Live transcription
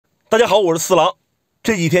大家好，我是四郎。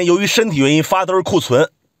这几天由于身体原因发的都是库存，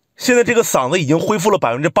现在这个嗓子已经恢复了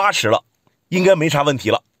80%了，应该没啥问题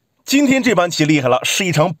了。今天这盘棋厉害了，是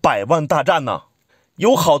一场100万大战呢，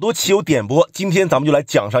有好多棋友点播，今天咱们就来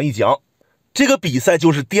讲上一讲。这个比赛就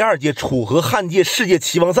是第2届楚河汉界世界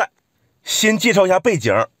棋王赛。先介绍一下背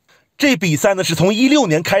景，这比赛呢是从16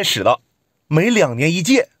年开始的，每2年一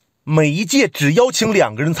届，每一届只邀请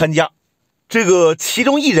2个人参加。这个其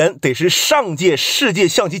中1人得是上届世界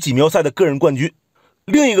象棋锦标赛的个人冠军，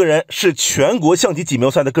另一个人是全国象棋锦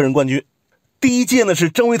标赛的个人冠军。第1届呢是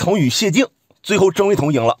郑惟桐与谢晋，最后郑惟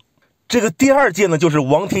桐赢了。这个第2届呢就是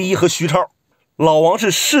王天一和徐超，老王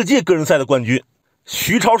是世界个人赛的冠军，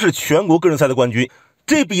徐超是全国个人赛的冠军。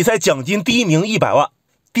这比赛奖金第1名100万，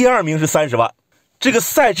第2名是30万。这个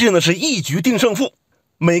赛制呢是1局定胜负，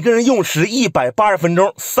每个人用时180分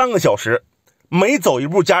钟，3个小时，每走一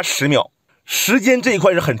步加10秒。时间这一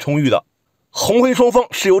块是很充裕的。红黑双方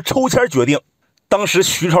是由抽签决定，当时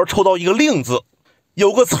徐超抽到一个令字，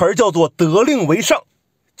有个词儿叫做得令为上，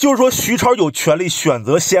就是说徐超有权利选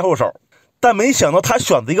择先后手，但没想到他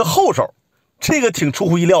选择一个后手，这个挺出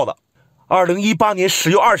乎意料的。2018年10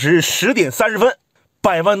月20日10点30分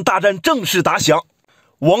，100万大战正式打响。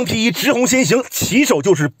王天一直红先行，起手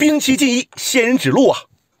就是兵器进一，仙人指路啊！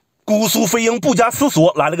姑苏飞鹰不加思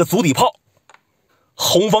索来了个足底炮，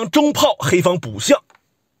红方中炮，黑方补象。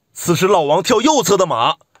此时老王跳右侧的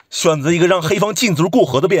马，选择一个让黑方进卒过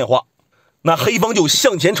河的变化，那黑方就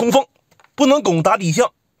向前冲锋，不能拱打底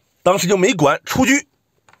象，当时就没管出车。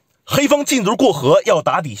黑方进卒过河要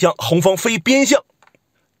打底象，红方飞边象，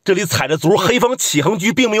这里踩着卒，黑方起横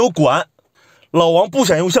车并没有管，老王不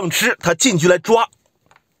想用象吃，他进车来抓，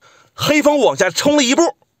黑方往下冲了一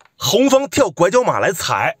步，红方跳拐角马来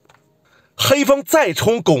踩，黑方再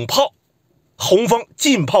冲拱炮，红方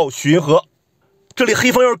进炮巡河。这里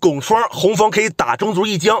黑方要是拱双，红方可以打中卒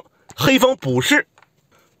一将，黑方补士，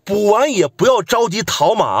补完也不要着急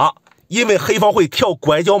逃马，因为黑方会跳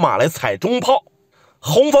拐角马来踩中炮。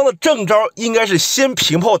红方的正招应该是先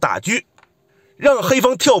平炮打车，让黑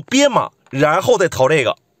方跳边马，然后再逃这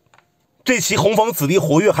个。这棋红方子弟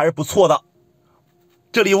活跃还是不错的。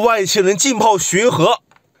这里外星人进炮巡河，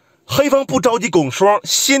黑方不着急拱双，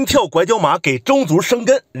先跳拐角马给中卒生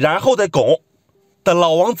根，然后再拱。但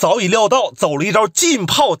老王早已料到，走了一招进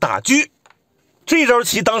炮打车。这招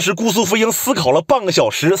棋当时姑苏飞鹰思考了半个小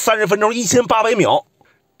时，30分钟1800秒，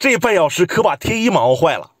这半小时可把天一忙活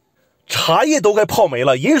坏了，茶叶都该泡没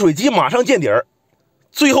了，饮水机马上见底儿。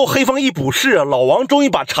最后黑方一补士，老王终于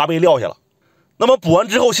把茶杯撂下了。那么补完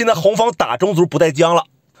之后，现在红方打中卒不带将了，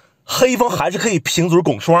黑方还是可以平卒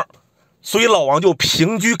拱双，所以老王就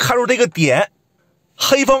平车看入这个点，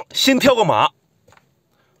黑方先跳个马。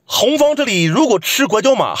红方这里如果吃拐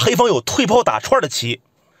角马，黑方有退炮打串的棋，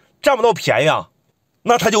占不到便宜啊，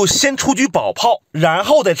那他就先出车保炮，然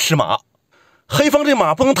后再吃马。黑方这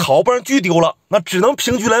马不能逃，不然车丢了，那只能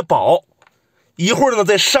平车来保。一会儿呢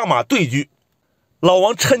再上马对车，老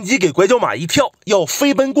王趁机给拐角马一跳，要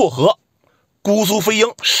飞奔过河。姑苏飞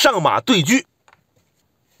鹰上马对车。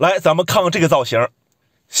来，咱们看看这个造型，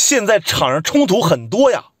现在场上冲突很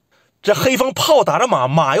多呀。这黑方炮打着马，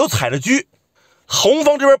马又踩着车，红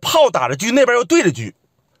方这边炮打着车，那边又对着车。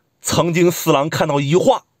曾经四郎看到一句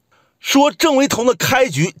话，说郑惟桐的开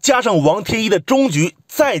局加上王天一的中局，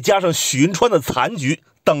再加上许云川的残局，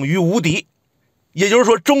等于无敌。也就是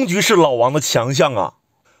说中局是老王的强项啊。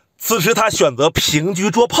此时他选择平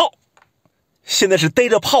车捉炮，现在是逮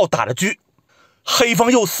着炮打着车。黑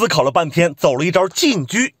方又思考了半天，走了一招进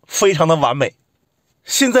车，非常的完美。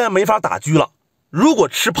现在没法打车了，如果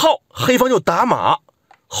吃炮，黑方就打马，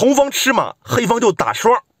红方吃马，黑方就打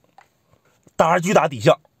双，打着车打底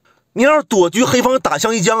象。你要是躲车，黑方打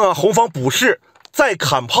象一将啊，红方补士，再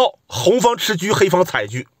砍炮，红方吃车，黑方踩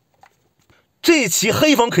车。这棋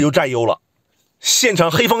黑方可就占优了。现场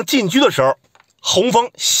黑方进车的时候，红方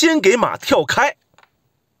先给马跳开，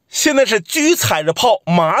现在是车踩着炮，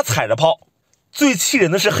马踩着炮。最气人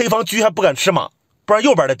的是黑方车还不敢吃马，不然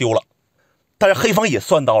右边的丢了。但是黑方也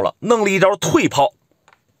算到了，弄了一招退炮，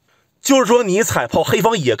就是说你踩炮，黑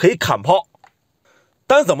方也可以砍炮。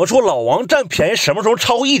但怎么说老王占便宜，什么时候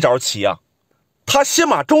超过一招棋啊？他先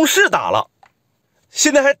把中士打了，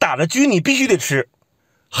现在还打着车，你必须得吃。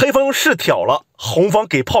黑方用士挑了，红方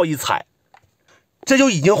给炮一踩，这就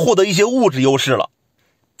已经获得一些物质优势了。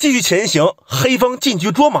继续前行，黑方进车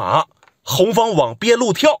捉马，红方往边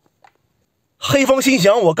路跳。黑方心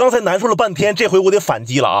想，我刚才难受了半天，这回我得反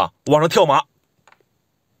击了啊，往上跳马。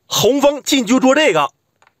红方进车捉这个，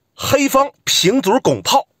黑方平卒拱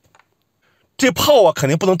炮。这炮啊肯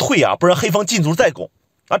定不能退啊，不然黑方进卒再拱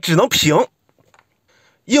啊，只能平。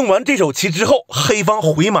应完这手棋之后，黑方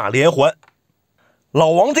回马连环。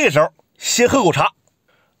老王这时候先喝口茶，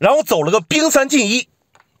然后走了个兵3进1。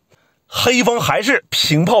黑方还是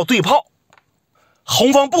平炮对炮，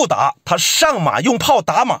红方不打，他上马用炮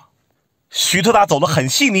打马。徐特大走得很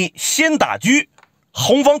细腻，先打车，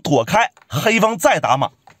红方躲开，黑方再打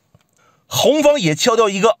马，红方也敲掉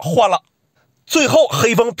一个，换了。最后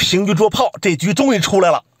黑方平车捉炮，这局终于出来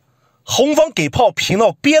了。红方给炮平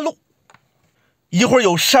到边路，一会儿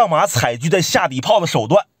有上马踩车再下底炮的手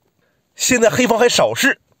段。现在黑方还少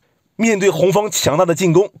事，面对红方强大的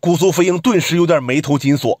进攻，姑苏飞鹰顿时有点眉头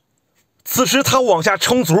紧锁。此时他往下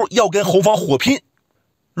冲卒，要跟红方火拼。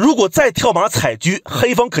如果再跳马踩车，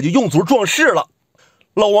黑方可就用卒撞士了。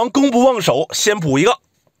老王功不忘手，先补一个。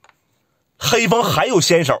黑方还有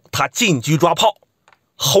先手，他进车抓炮，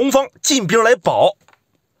红方进兵来保，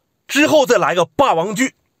之后再来个霸王车。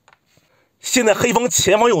现在黑方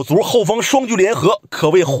前方有卒，后方双车联合，可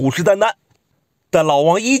谓虎视眈眈。但老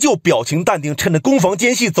王依旧表情淡定，趁着攻防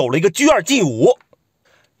间隙走了一个车2进5，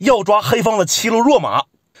要抓黑方的骑路弱马。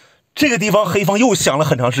这个地方黑方又想了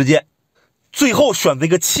很长时间，最后选择一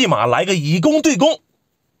个弃马，来个以攻对攻，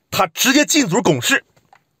他直接进卒拱士。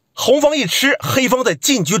红方一吃，黑方在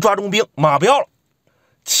进车抓中兵，马不要了。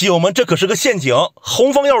棋友们，这可是个陷阱，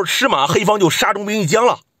红方要是吃马，黑方就杀中兵一将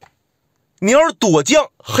了。你要是躲将，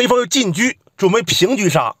黑方又进车准备平车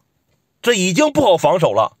杀，这已经不好防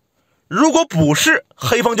守了。如果补士，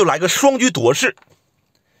黑方就来个双车夺士，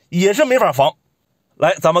也是没法防。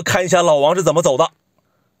来，咱们看一下老王是怎么走的。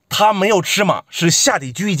他没有吃马，是下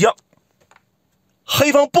底车一将。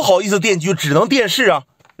黑方不好意思垫车，只能垫士啊，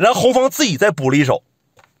然后红方自己再补了一手，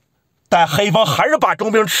但黑方还是把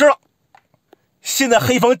中兵吃了。现在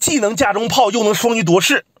黑方既能架中炮，又能双车夺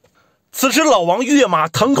士。此时老王跃马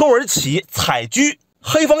腾空而起，踩车。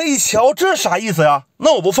黑方一瞧，这啥意思呀？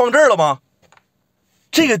那我不放这儿了吗？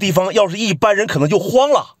这个地方要是一般人可能就慌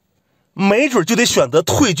了，没准就得选择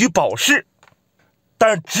退车保士，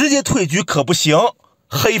但是直接退车可不行。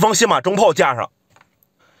黑方先把中炮架上，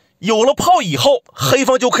有了炮以后，黑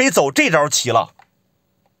方就可以走这招棋了。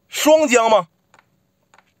双将吗？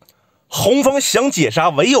红方想解杀，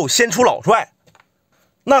唯有先出老帅。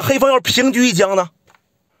那黑方要是平车一将呢？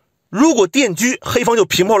如果垫车，黑方就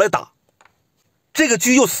平炮来打，这个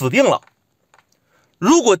车就死定了。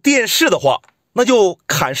如果垫士的话，那就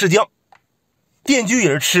砍士将，垫车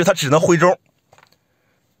也是吃，他只能回中。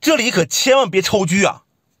这里可千万别抽车啊，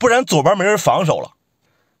不然左边没人防守了。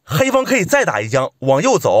黑方可以再打一将，往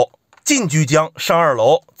右走，进车将上2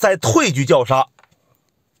楼，再退车叫杀。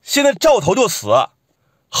现在照头就死，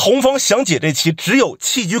红方想解这棋只有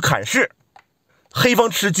弃车砍士，黑方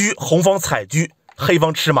吃车，红方踩车，黑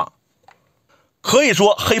方吃马，可以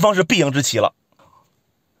说黑方是必赢之棋了。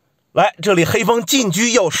来，这里黑方进车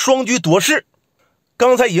要双车夺士，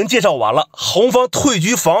刚才已经介绍完了，红方退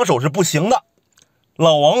车防守是不行的。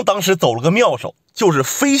老王当时走了个妙手，就是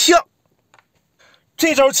飞象。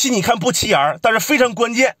这招棋你看不起眼，但是非常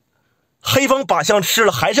关键。黑方把象吃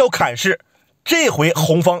了，还是要砍士，这回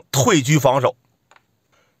红方退车防守。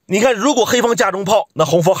你看，如果黑方架中炮，那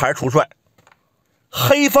红方还是出帅，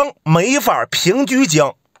黑方没法平车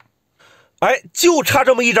将。哎，就差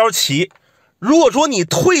这么一招棋。如果说你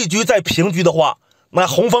退车再平车的话，那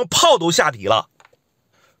红方炮都下底了，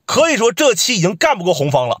可以说这棋已经干不过红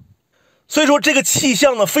方了。所以说这个弃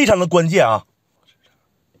象呢非常的关键啊。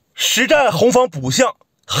实战红方补象，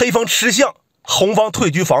黑方吃象，红方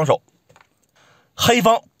退车防守。黑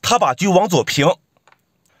方他把车往左平，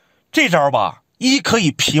这招吧，一可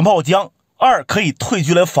以平炮将，二可以退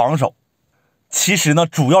车来防守。其实呢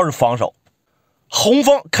主要是防守。红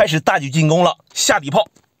方开始大举进攻了，下底炮。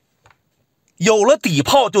有了底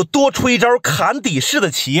炮就多出一招砍底士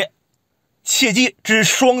的棋，切记这是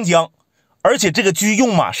双将，而且这个车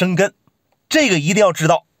用马生根，这个一定要知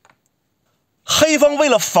道。黑方为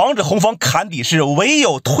了防止红方砍底士，唯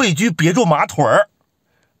有退车别住马腿儿。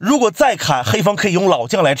如果再砍，黑方可以用老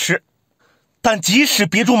将来吃，但即使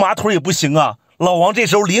别住马腿也不行啊。老王这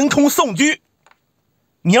时候凌空送车，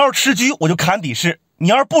你要是吃车我就砍底士，你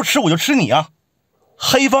要是不吃我就吃你啊。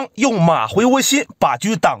黑方用马回窝心把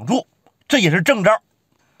车挡住，这也是正招。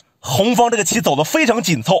红方这个棋走得非常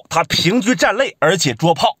紧凑，他平车站肋，而且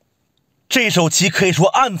捉炮。这手棋可以说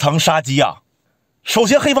暗藏杀机啊。首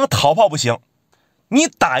先黑方逃炮不行，你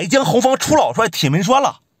打一将红方出老帅铁门栓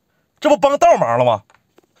了，这不帮倒忙了吗？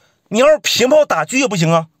你要是平炮打车也不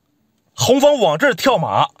行啊。红方往这儿跳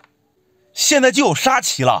马，现在就有杀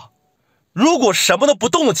棋了。如果什么都不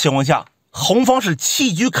动的情况下，红方是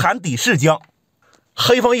弃车砍底士将，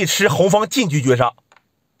黑方一吃，红方进车绝杀。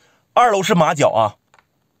2楼是马角啊。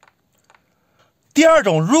第二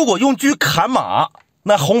种，如果用车砍马，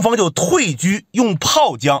那红方就退车用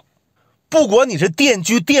炮将，不管你是电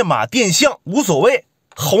车、电马、电象无所谓，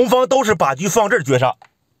红方都是把车放这儿绝杀。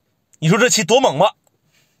你说这棋多猛吧？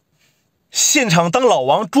现场当老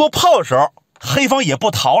王捉炮的时候，黑方也不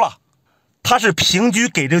逃了，他是平车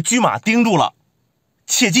给这个车马盯住了。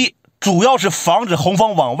切记，主要是防止红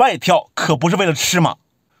方往外跳，可不是为了吃马。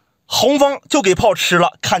红方就给炮吃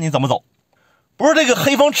了，看你怎么走。不是这个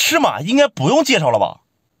黑方吃马应该不用介绍了吧？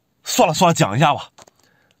算了，讲一下吧。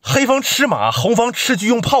黑方吃马，红方吃车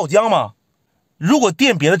用炮将吗？如果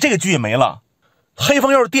垫别的，这个车也没了。黑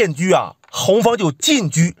方要是垫车啊，红方就进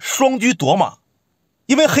车双车夺马，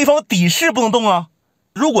因为黑方底士不能动啊。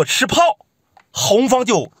如果吃炮，红方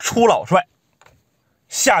就出老帅，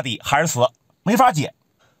下底还是死，没法解。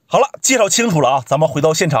好了，介绍清楚了啊，咱们回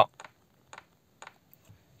到现场。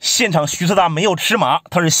现场徐特大没有吃马，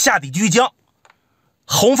他是下底车将，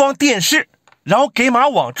红方垫士，然后给马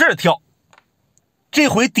往这儿跳。这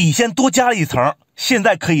回底线多加了一层，现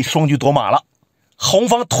在可以双车夺马了。红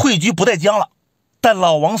方退车不带将了，但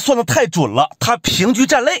老王算得太准了，他平车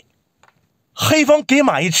占肋。黑方给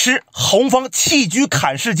马一吃，红方弃车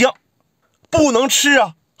砍士将，不能吃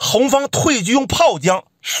啊！红方退车用炮将，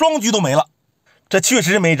双车都没了，这确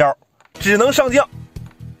实没招，只能上将。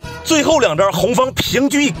最后两招，红方平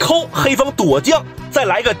车一抠，黑方躲将，再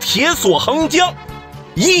来个铁锁横将，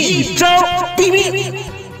一招毙命。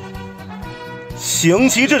行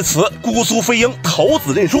棋至此，姑苏飞鹰头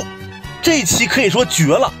子认输，这棋可以说绝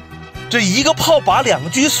了。这一个炮把两个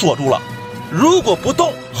车锁住了，如果不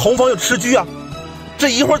动，红方就吃车啊，这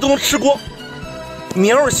一会儿都能吃光。你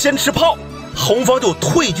要是先吃炮，红方就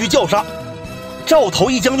退车叫杀，照头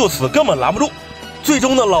一将就死，根本拦不住。最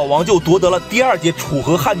终呢，老王就夺得了第2届楚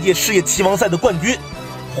河汉界世界棋王赛的冠军，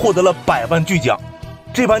获得了100万巨奖。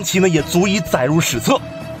这盘棋呢也足以载入史册。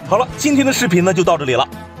好了，今天的视频呢就到这里了，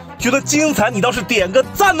觉得精彩你倒是点个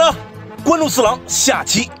赞呢，关注四郎，下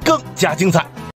期更加精彩。